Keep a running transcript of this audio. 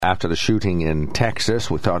After the shooting in Texas,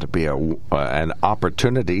 we thought it'd be an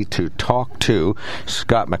opportunity to talk to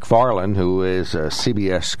Scott MacFarlane, who is a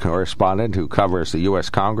CBS correspondent who covers the U.S.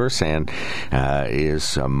 Congress and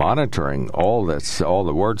is monitoring all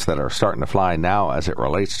the words that are starting to fly now as it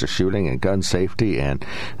relates to shooting and gun safety and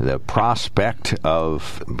the prospect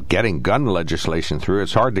of getting gun legislation through.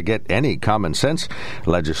 It's hard to get any common sense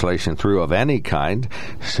legislation through of any kind,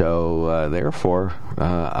 so therefore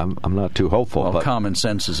I'm not too hopeful. Well, common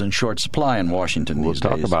sense is in short supply in Washington these days.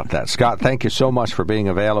 We'll talk about that. Scott, thank you so much for being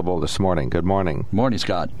available this morning. Good morning. Morning,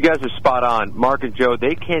 Scott. You guys are spot on. Mark and Joe,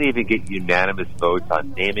 they can't even get unanimous votes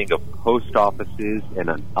on naming of post offices and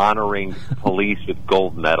on honoring police with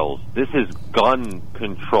gold medals. This is gun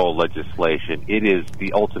control legislation. It is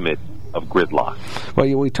the ultimate of gridlock.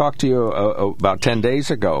 Well, we talked to you about 10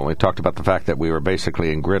 days ago. We talked about the fact that we were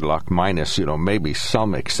basically in gridlock minus, maybe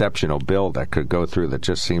some exceptional bill that could go through that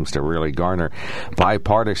just seems to really garner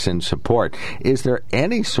bipartisan support. Is there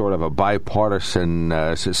any sort of a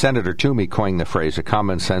bipartisan, Senator Toomey coined the phrase, a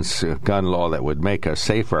common sense gun law that would make us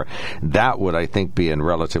safer? That would, I think, be in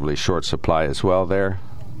relatively short supply as well there?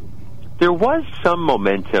 There was some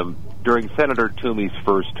momentum during Senator Toomey's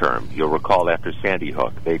first term. You'll recall after Sandy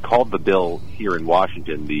Hook, they called the bill here in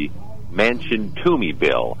Washington the Manchin-Toomey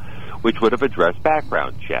bill, which would have addressed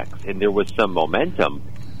background checks. And there was some momentum,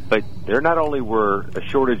 but there not only were a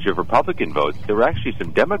shortage of Republican votes, there were actually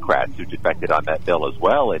some Democrats who defected on that bill as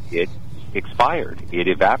well. It expired. It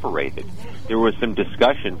evaporated. There was some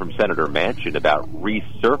discussion from Senator Manchin about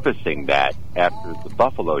resurfacing that after the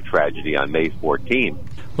Buffalo tragedy on May 14th.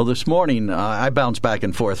 Well, this morning, I bounced back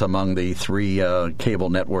and forth among the three cable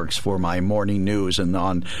networks for my morning news. And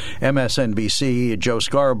on MSNBC, Joe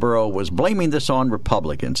Scarborough was blaming this on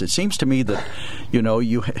Republicans. It seems to me that,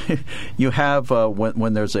 you have,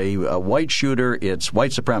 when there's a white shooter, it's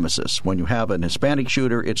white supremacists. When you have an Hispanic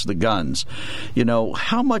shooter, it's the guns.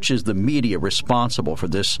 How much is the media responsible for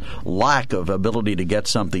this lack of ability to get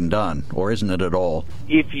something done, or isn't it at all?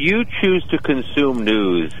 If you choose to consume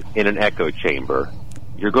news in an echo chamber,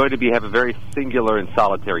 you're going to have a very singular and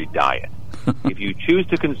solitary diet. If you choose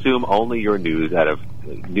to consume only your news out of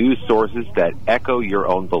news sources that echo your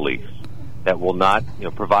own beliefs, that will not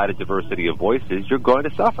provide a diversity of voices, you're going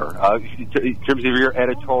to suffer in terms of your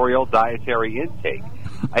editorial dietary intake.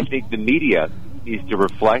 I think the media needs to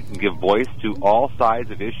reflect and give voice to all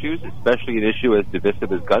sides of issues, especially an issue as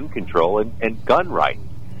divisive as gun control and gun rights.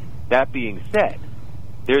 That being said,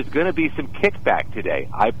 there's going to be some kickback today.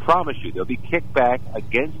 I promise you, there'll be kickback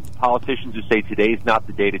against politicians who say today's not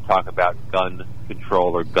the day to talk about gun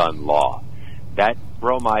control or gun law. That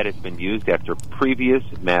bromide has been used after previous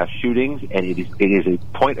mass shootings, and it is a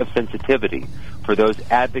point of sensitivity for those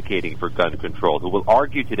advocating for gun control who will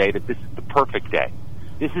argue today that this is the perfect day.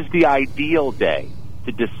 This is the ideal day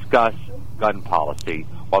to discuss gun policy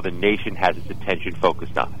while the nation has its attention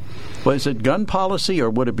focused on it. Well, is it gun policy, or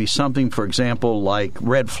would it be something, for example, like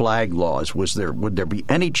red flag laws? Would there be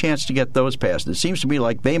any chance to get those passed? It seems to me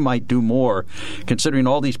like they might do more, considering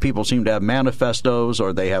all these people seem to have manifestos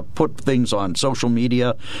or they have put things on social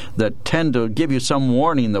media that tend to give you some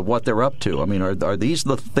warning of what they're up to. I mean, are these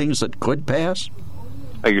the things that could pass?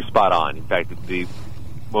 You're spot on. In fact, the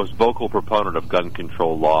most vocal proponent of gun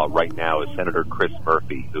control law right now is Senator Chris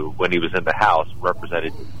Murphy, who, when he was in the House,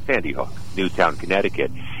 represented Sandy Hook, Newtown,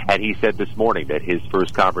 Connecticut. And he said this morning that his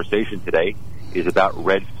first conversation today is about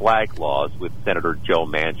red flag laws with Senator Joe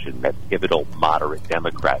Manchin, that pivotal moderate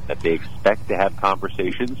Democrat, that they expect to have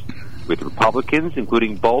conversations with Republicans,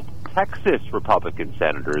 including both Texas Republican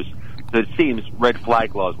senators. So it seems red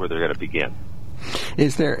flag laws where they're going to begin.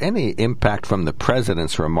 Is there any impact from the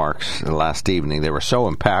president's remarks last evening? They were so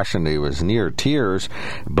impassioned, he was near tears,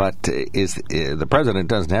 but the president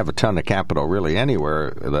doesn't have a ton of capital really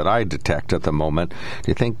anywhere that I detect at the moment. Do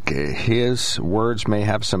you think his words may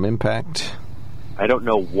have some impact? I don't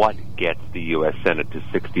know what gets the U.S. Senate to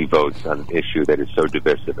 60 votes on an issue that is so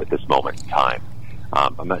divisive at this moment in time.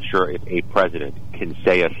 I'm not sure if a president can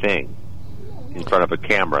say a thing in front of a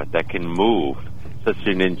camera that can move such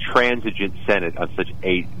an intransigent Senate on such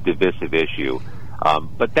a divisive issue.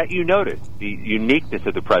 But that you noted, the uniqueness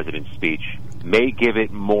of the president's speech may give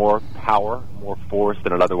it more power, more force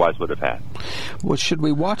than it otherwise would have had. Well, should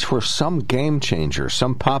we watch for some game changer,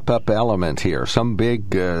 some pop-up element here, some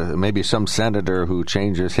big, maybe some senator who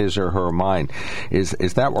changes his or her mind? Is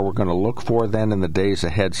that what we're going to look for then in the days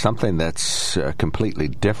ahead, something that's completely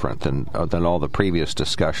different than all the previous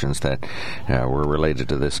discussions that were related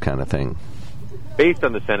to this kind of thing? Based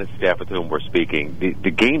on the Senate staff with whom we're speaking,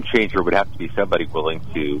 the game changer would have to be somebody willing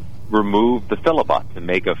to remove the filibuster, to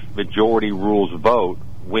make a majority rules vote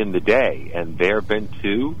win the day. And there have been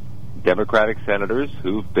two Democratic senators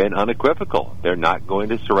who've been unequivocal. They're not going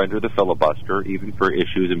to surrender the filibuster, even for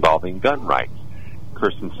issues involving gun rights.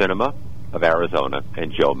 Kyrsten Sinema of Arizona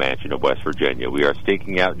and Joe Manchin of West Virginia. We are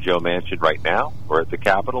staking out Joe Manchin right now. We're at the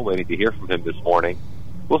Capitol waiting to hear from him this morning.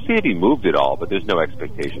 We'll see if he moved at all, but there's no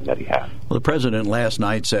expectation that he has. Well, the president last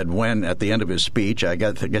night said when, at the end of his speech, I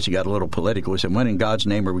guess he got a little political, he said, when in God's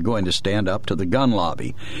name are we going to stand up to the gun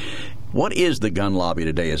lobby? What is the gun lobby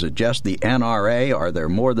today? Is it just the NRA? Are there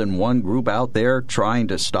more than one group out there trying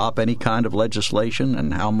to stop any kind of legislation?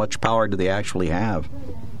 And how much power do they actually have?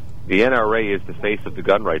 The NRA is the face of the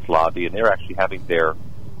gun rights lobby, and they're actually having their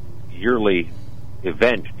yearly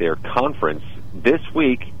event, their conference, this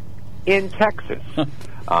week in Texas.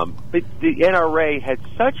 But the NRA had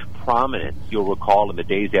such prominence, you'll recall, in the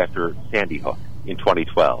days after Sandy Hook in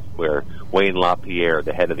 2012, where Wayne LaPierre,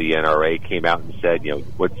 the head of the NRA, came out and said, you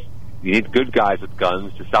need good guys with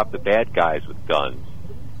guns to stop the bad guys with guns.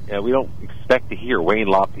 We don't expect to hear Wayne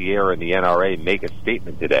LaPierre and the NRA make a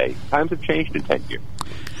statement today. Times have changed in 10 years.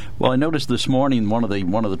 Well, I noticed this morning one of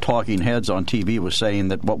the talking heads on TV was saying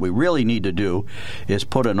that what we really need to do is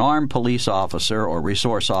put an armed police officer or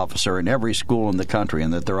resource officer in every school in the country,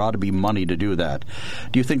 and that there ought to be money to do that.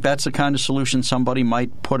 Do you think that's the kind of solution somebody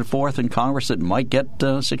might put forth in Congress that might get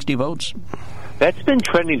 60 votes? That's been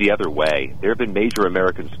trending the other way. There have been major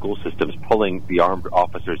American school systems pulling the armed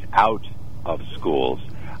officers out of schools,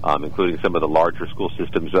 including some of the larger school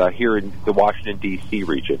systems here in the Washington, D.C.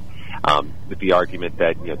 region. With the argument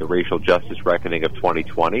that the racial justice reckoning of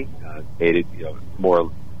 2020 made it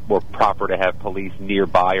more proper to have police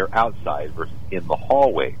nearby or outside versus in the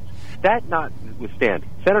hallways. That notwithstanding,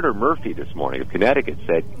 Senator Murphy this morning of Connecticut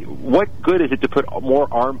said, what good is it to put more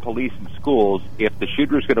armed police in schools if the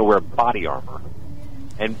shooter is going to wear body armor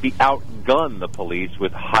and outgun the police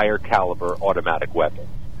with higher caliber automatic weapons?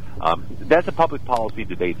 That's a public policy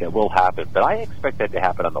debate that will happen, but I expect that to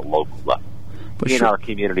happen on the local level. In our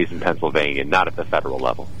communities in Pennsylvania, not at the federal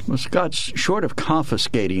level. Well, Scott, short of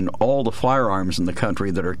confiscating all the firearms in the country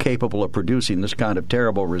that are capable of producing this kind of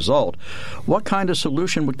terrible result, what kind of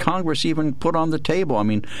solution would Congress even put on the table? I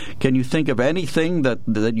mean, can you think of anything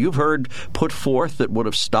that you've heard put forth that would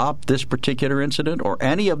have stopped this particular incident or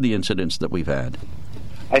any of the incidents that we've had?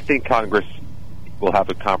 I think Congress will have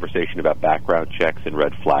a conversation about background checks and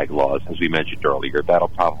red flag laws. As we mentioned earlier, that'll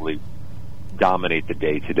probably dominate the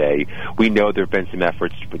day today. We know there have been some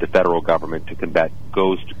efforts for the federal government to combat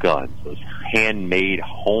ghost guns, those handmade,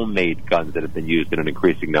 homemade guns that have been used in an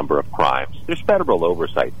increasing number of crimes. There's federal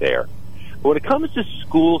oversight there. But when it comes to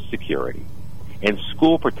school security and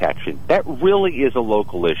school protection, that really is a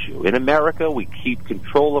local issue. In America, we keep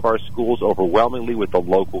control of our schools overwhelmingly with the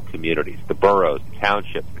local communities, the boroughs, the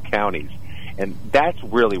townships, the counties, and that's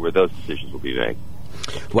really where those decisions will be made.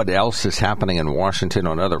 What else is happening in Washington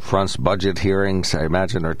on other fronts? Budget hearings, I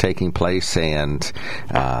imagine, are taking place, and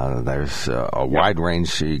there's a wide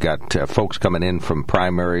range. You got folks coming in from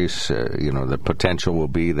primaries. The potential will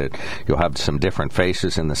be that you'll have some different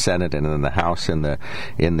faces in the Senate and in the House in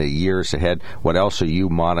the years ahead. What else are you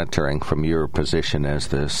monitoring from your position as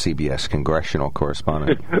the CBS congressional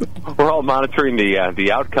correspondent? We're all monitoring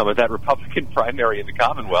the outcome of that Republican primary in the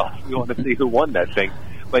Commonwealth. We want to see who won that thing.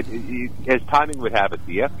 But as timing would have it,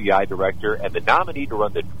 the FBI director and the nominee to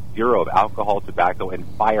run the Bureau of Alcohol, Tobacco, and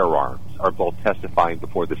Firearms are both testifying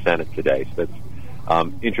before the Senate today. So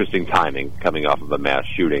that's interesting timing coming off of a mass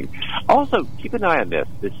shooting. Also, keep an eye on this.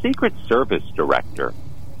 The Secret Service director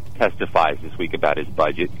testifies this week about his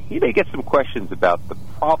budget. He may get some questions about the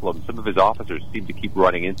problems some of his officers seem to keep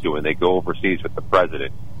running into when they go overseas with the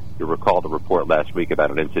president. You'll recall the report last week about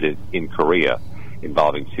an incident in Korea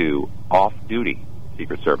involving two off-duty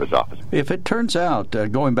Secret Service officers. If it turns out,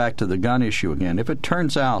 going back to the gun issue again, if it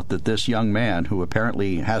turns out that this young man, who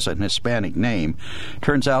apparently has an Hispanic name,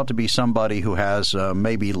 turns out to be somebody who has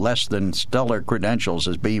maybe less than stellar credentials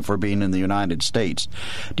for being in the United States,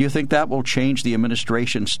 do you think that will change the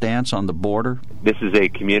administration's stance on the border? This is a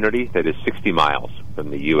community that is 60 miles from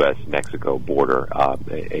the U.S.-Mexico border,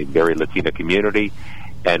 a very Latino community,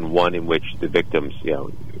 and one in which the victims,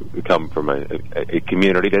 come from a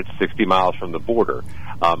community that's 60 miles from the border.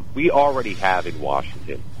 We already have in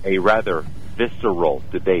Washington a rather visceral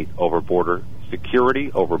debate over border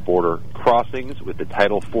security, over border crossings, with the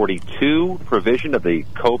Title 42 provision of the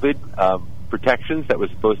COVID protections that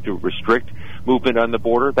was supposed to restrict movement on the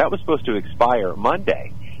border. That was supposed to expire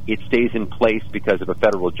Monday. It stays in place because of a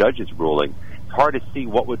federal judge's ruling. It's hard to see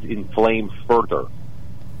what would inflame further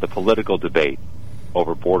the political debate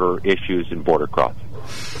over border issues and border crossings.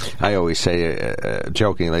 I always say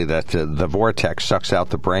jokingly that the vortex sucks out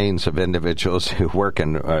the brains of individuals who work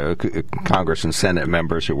in Congress and Senate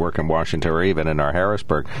members who work in Washington, or even in our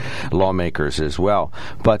Harrisburg lawmakers as well.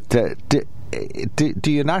 But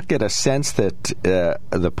do you not get a sense that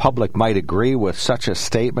the public might agree with such a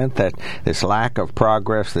statement, that this lack of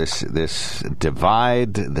progress, this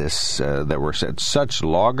divide, that we're at such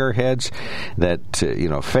loggerheads, that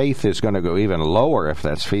faith is going to go even lower if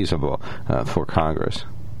that's feasible for Congress?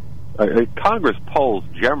 Congress polls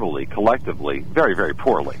generally, collectively, very, very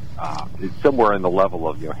poorly. It's somewhere in the level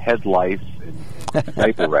of head lice and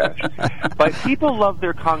diaper rash. But people love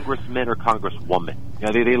their congressmen or congresswoman.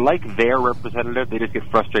 They like their representative. They just get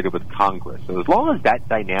frustrated with Congress. So as long as that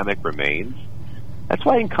dynamic remains, that's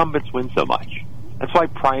why incumbents win so much. That's why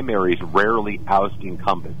primaries rarely oust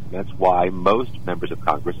incumbents. That's why most members of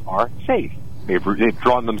Congress are safe. They've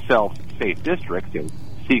drawn themselves safe districts,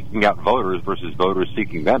 seeking out voters versus voters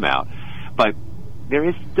seeking them out. But there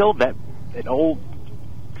is still that old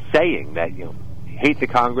saying that, hate the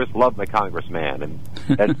Congress, love the congressman,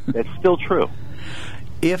 and that's still true.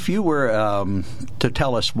 If you were to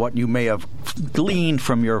tell us what you may have gleaned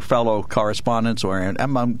from your fellow correspondents or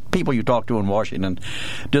among people you talk to in Washington,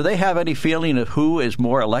 do they have any feeling of who is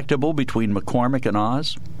more electable between McCormick and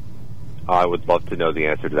Oz? I would love to know the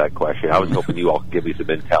answer to that question. I was hoping you all could give me some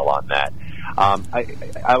intel on that.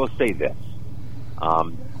 I will say this.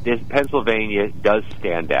 Pennsylvania does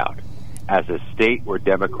stand out as a state where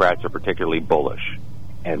Democrats are particularly bullish.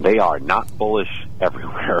 And they are not bullish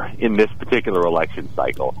everywhere in this particular election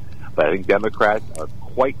cycle. But I think Democrats are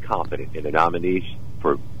quite confident in the nominees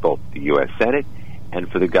for both the U.S. Senate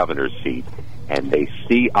and for the governor's seat. And they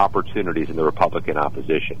see opportunities in the Republican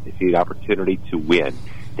opposition. They see an opportunity to win.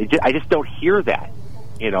 I just don't hear that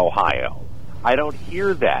in Ohio. I don't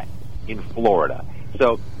hear that in Florida.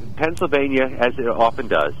 So Pennsylvania, as it often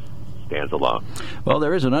does, stands alone. Well,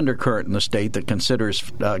 there is an undercurrent in the state that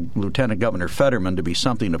considers Lieutenant Governor Fetterman to be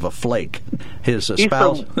something of a flake. His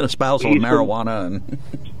espousal of marijuana and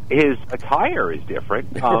his attire is different.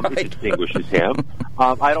 Right. It distinguishes him.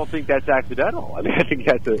 I don't think that's accidental. I mean, I think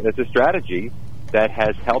that's a strategy that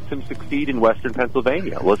has helped him succeed in Western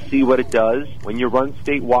Pennsylvania. Let's see what it does when you run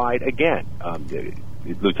statewide again. The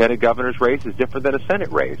Lieutenant Governor's race is different than a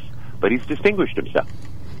Senate race, but he's distinguished himself.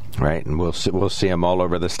 Right, and we'll see him all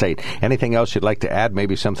over the state. Anything else you'd like to add?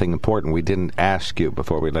 Maybe something important we didn't ask you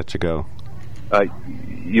before we let you go.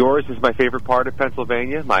 Yours is my favorite part of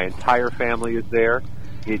Pennsylvania. My entire family is there.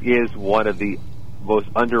 It is one of the most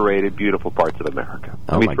underrated, beautiful parts of America.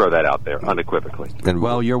 Let me throw that out there unequivocally.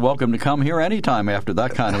 Well, you're welcome to come here anytime after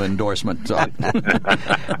that kind of endorsement.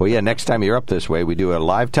 Well, yeah, next time you're up this way, we do a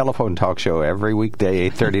live telephone talk show every weekday,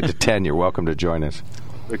 8:30 to 10. You're welcome to join us.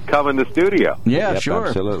 Come in the studio. Yeah, yep, sure.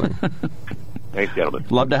 Absolutely. Thanks, gentlemen.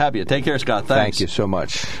 Love to have you. Take care, Scott. Thanks. Thank you so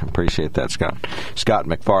much. Appreciate that, Scott. Scott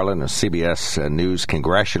MacFarlane, a CBS News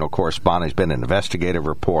congressional correspondent. He's been an investigative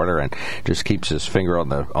reporter and just keeps his finger on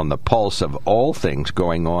the pulse of all things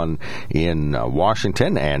going on in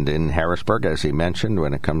Washington and in Harrisburg, as he mentioned,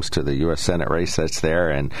 when it comes to the U.S. Senate race that's there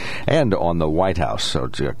and on the White House. So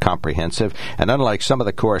it's comprehensive. And unlike some of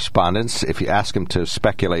the correspondents, if you ask him to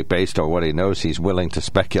speculate based on what he knows, he's willing to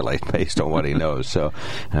speculate based on what he knows. So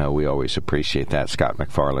we always appreciate that. Scott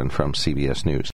MacFarlane from CBS News.